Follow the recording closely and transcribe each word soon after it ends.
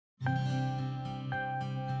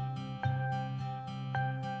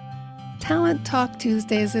Talent Talk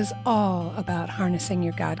Tuesdays is all about harnessing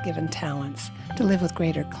your God-given talents to live with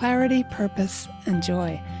greater clarity, purpose, and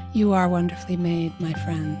joy. You are wonderfully made, my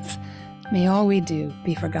friends. May all we do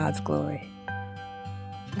be for God's glory.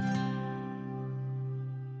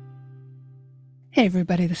 Hey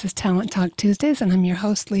everybody, this is Talent Talk Tuesdays, and I'm your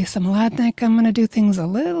host, Lisa Mladnick. I'm going to do things a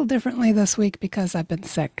little differently this week because I've been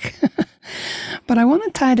sick. But I want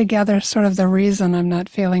to tie together sort of the reason I'm not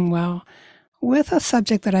feeling well with a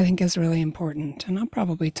subject that I think is really important, and I'll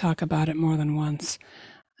probably talk about it more than once,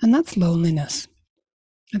 and that's loneliness.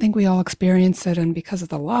 I think we all experience it, and because of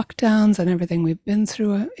the lockdowns and everything we've been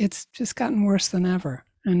through, it's just gotten worse than ever,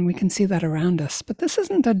 and we can see that around us. But this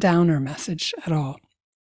isn't a downer message at all.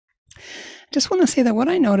 I just want to say that what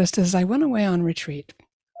I noticed is I went away on retreat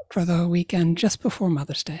for the weekend just before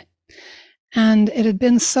Mother's Day. And it had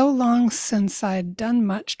been so long since I'd done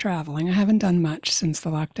much traveling. I haven't done much since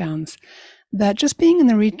the lockdowns, that just being in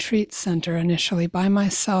the retreat center initially by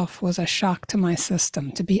myself was a shock to my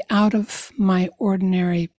system, to be out of my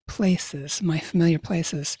ordinary places, my familiar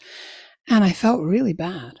places. And I felt really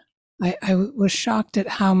bad. I was shocked at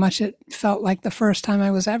how much it felt like the first time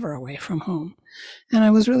I was ever away from home. And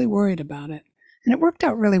I was really worried about it. And it worked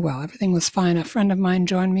out really well. Everything was fine. A friend of mine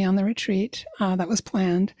joined me on the retreat that was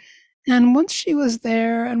planned. And once she was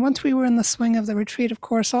there, and once we were in the swing of the retreat, of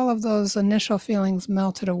course, all of those initial feelings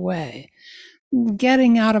melted away.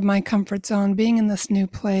 Getting out of my comfort zone, being in this new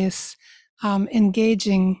place,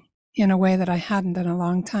 engaging in a way that I hadn't in a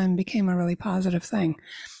long time became a really positive thing.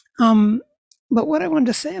 But what I wanted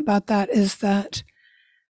to say about that is that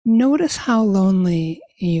notice how lonely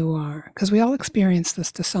you are, because we all experience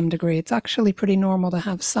this to some degree. It's actually pretty normal to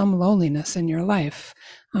have some loneliness in your life.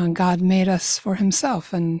 God made us for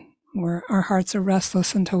himself, and our hearts are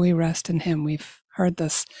restless until we rest in him. We've heard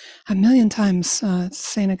this a million times,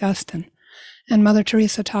 St. Augustine. And Mother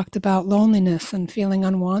Teresa talked about loneliness and feeling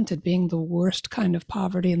unwanted being the worst kind of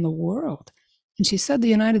poverty in the world. And she said the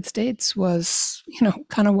United States was,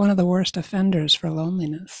 kind of one of the worst offenders for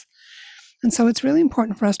loneliness. And so it's really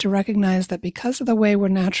important for us to recognize that because of the way we're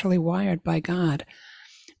naturally wired by God,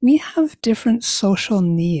 we have different social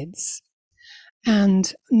needs.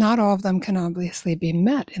 And not all of them can obviously be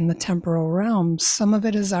met in the temporal realm. Some of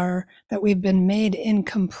it is that we've been made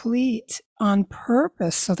incomplete on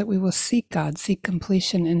purpose so that we will seek God, seek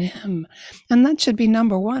completion in him. And that should be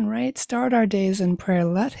number one, right? Start our days in prayer.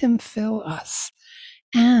 Let him fill us.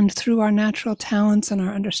 And through our natural talents and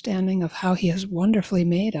our understanding of how he has wonderfully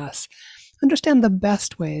made us, understand the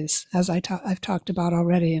best ways, as I've talked about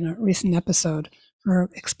already in a recent episode, for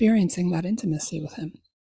experiencing that intimacy with him.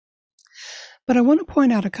 But I want to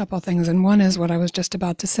point out a couple of things, and one is what I was just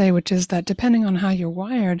about to say, which is that depending on how you're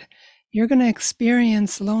wired, you're going to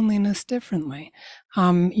experience loneliness differently.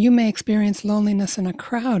 You may experience loneliness in a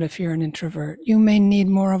crowd if you're an introvert. You may need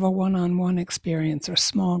more of a one-on-one experience or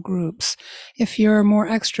small groups. If you're more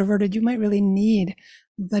extroverted, you might really need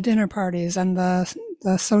the dinner parties and the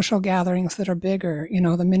social gatherings that are bigger,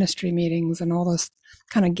 the ministry meetings and all those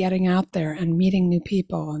kind of getting out there and meeting new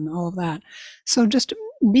people and all of that. So just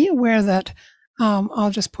be aware that I'll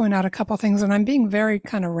just point out a couple things, and I'm being very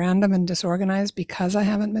kind of random and disorganized because I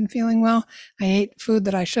haven't been feeling well. I ate food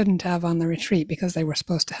that I shouldn't have on the retreat because they were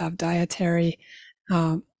supposed to have dietary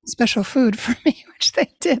special food for me, which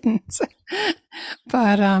they didn't.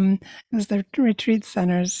 But it was the retreat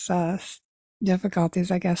center's difficulties,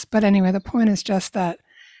 I guess. But anyway, the point is just that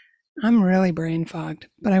I'm really brain fogged.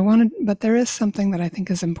 But there is something that I think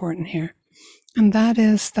is important here, and that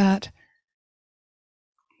is that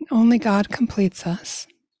only God completes us,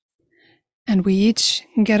 and we each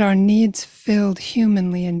get our needs filled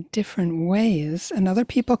humanly in different ways, and other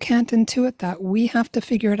people can't intuit that. We have to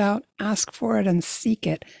figure it out, ask for it, and seek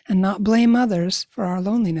it, and not blame others for our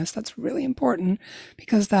loneliness. That's really important,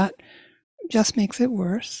 because that just makes it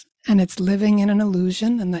worse, and it's living in an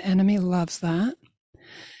illusion, and the enemy loves that.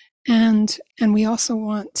 And we also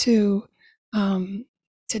want to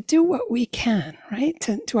do what we can, right?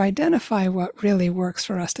 To identify what really works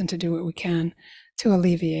for us and to do what we can to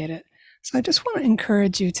alleviate it. So I just want to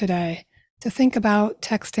encourage you today to think about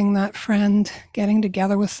texting that friend, getting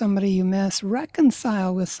together with somebody you miss,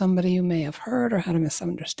 reconcile with somebody you may have hurt or had a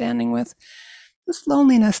misunderstanding with. This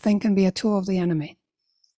loneliness thing can be a tool of the enemy.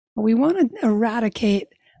 But we want to eradicate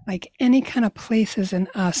any kind of places in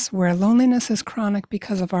us where loneliness is chronic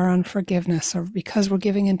because of our unforgiveness, or because we're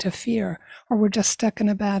giving into fear, or we're just stuck in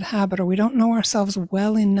a bad habit, or we don't know ourselves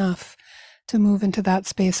well enough to move into that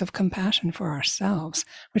space of compassion for ourselves,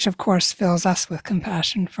 which of course fills us with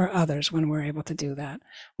compassion for others when we're able to do that.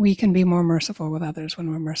 We can be more merciful with others when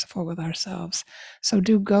we're merciful with ourselves. So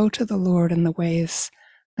do go to the Lord in the ways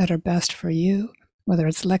that are best for you, whether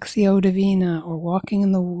it's Lectio Divina or walking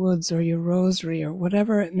in the woods or your rosary or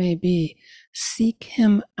whatever it may be. Seek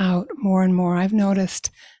him out more and more. I've noticed,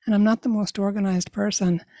 and I'm not the most organized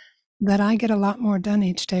person, that I get a lot more done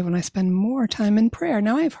each day when I spend more time in prayer.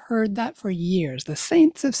 Now, I've heard that for years. The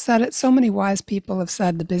saints have said it. So many wise people have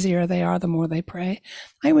said the busier they are, the more they pray.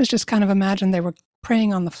 I always just kind of imagined they were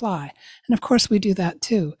praying on the fly. And of course, we do that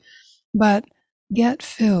too. But get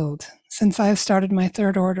filled. Since I've started my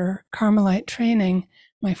third order Carmelite training,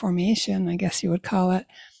 my formation, I guess you would call it,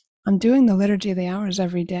 I'm doing the Liturgy of the Hours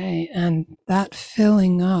every day, and that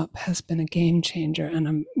filling up has been a game changer, and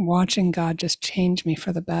I'm watching God just change me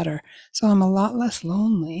for the better. So I'm a lot less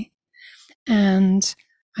lonely, and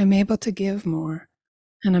I'm able to give more,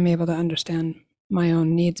 and I'm able to understand my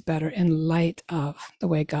own needs better in light of the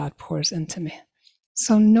way God pours into me.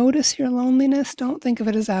 So notice your loneliness. Don't think of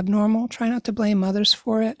it as abnormal. Try not to blame others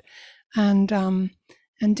for it, and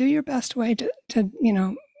do your best way to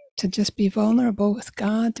just be vulnerable with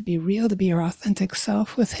God, to be real, to be your authentic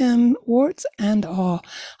self with him, warts and all.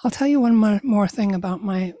 I'll tell you one more thing about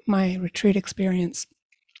my retreat experience.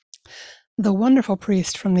 The wonderful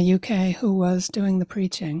priest from the UK who was doing the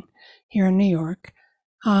preaching here in New York,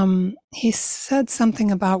 he said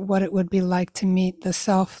something about what it would be like to meet the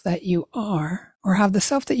self that you are, or have the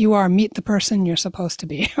self that you are meet the person you're supposed to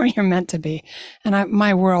be or you're meant to be. And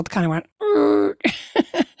my world kind of went,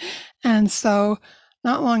 and so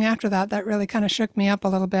not long after that, that really kind of shook me up a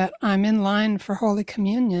little bit. I'm in line for Holy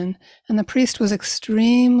Communion, and the priest was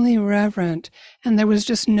extremely reverent, and there was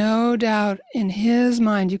just no doubt in his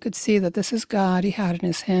mind. You could see that this is God he had in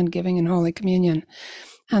his hand giving in Holy Communion.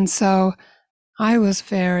 And so I was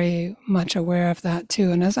very much aware of that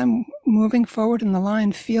too. And as I'm moving forward in the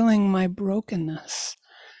line, feeling my brokenness,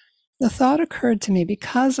 the thought occurred to me,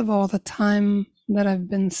 because of all the time that I've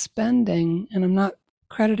been spending, and I'm not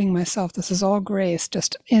crediting myself, this is all grace,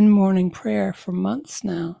 just in morning prayer for months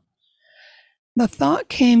now. The thought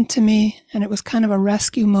came to me, and it was kind of a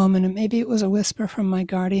rescue moment, and maybe it was a whisper from my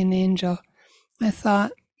guardian angel. I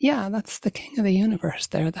thought, yeah, that's the King of the universe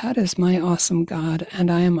there. That is my awesome God,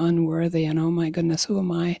 and I am unworthy, and oh my goodness, who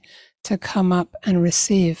am I to come up and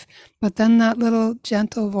receive? But then that little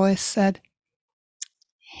gentle voice said,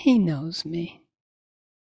 he knows me.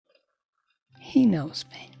 He knows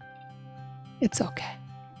me. It's okay.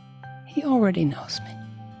 He already knows me.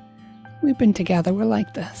 We've been together. We're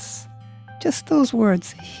like this. Just those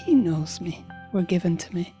words, he knows me, were given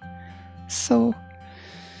to me. So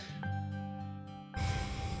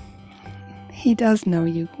he does know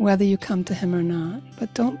you, whether you come to him or not.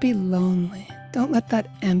 But don't be lonely. Don't let that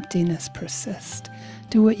emptiness persist.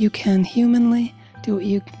 Do what you can humanly. Do what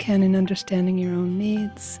you can in understanding your own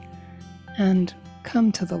needs. And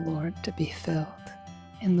come to the Lord to be filled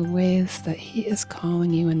in the ways that he is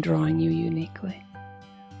calling you and drawing you uniquely.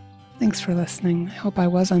 Thanks for listening. I hope I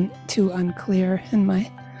wasn't too unclear in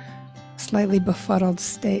my slightly befuddled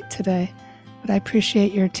state today, but I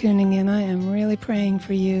appreciate your tuning in. I am really praying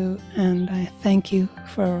for you, and I thank you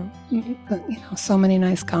for so many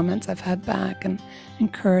nice comments I've had back, and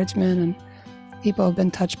encouragement, and people have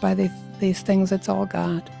been touched by these things. It's all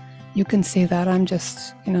God. You can see that. I'm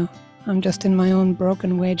just in my own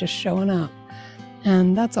broken way, just showing up.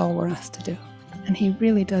 And that's all we're asked to do. And he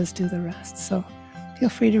really does do the rest. So feel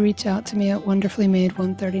free to reach out to me at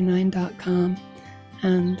wonderfullymade139.com.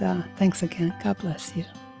 And thanks again. God bless you.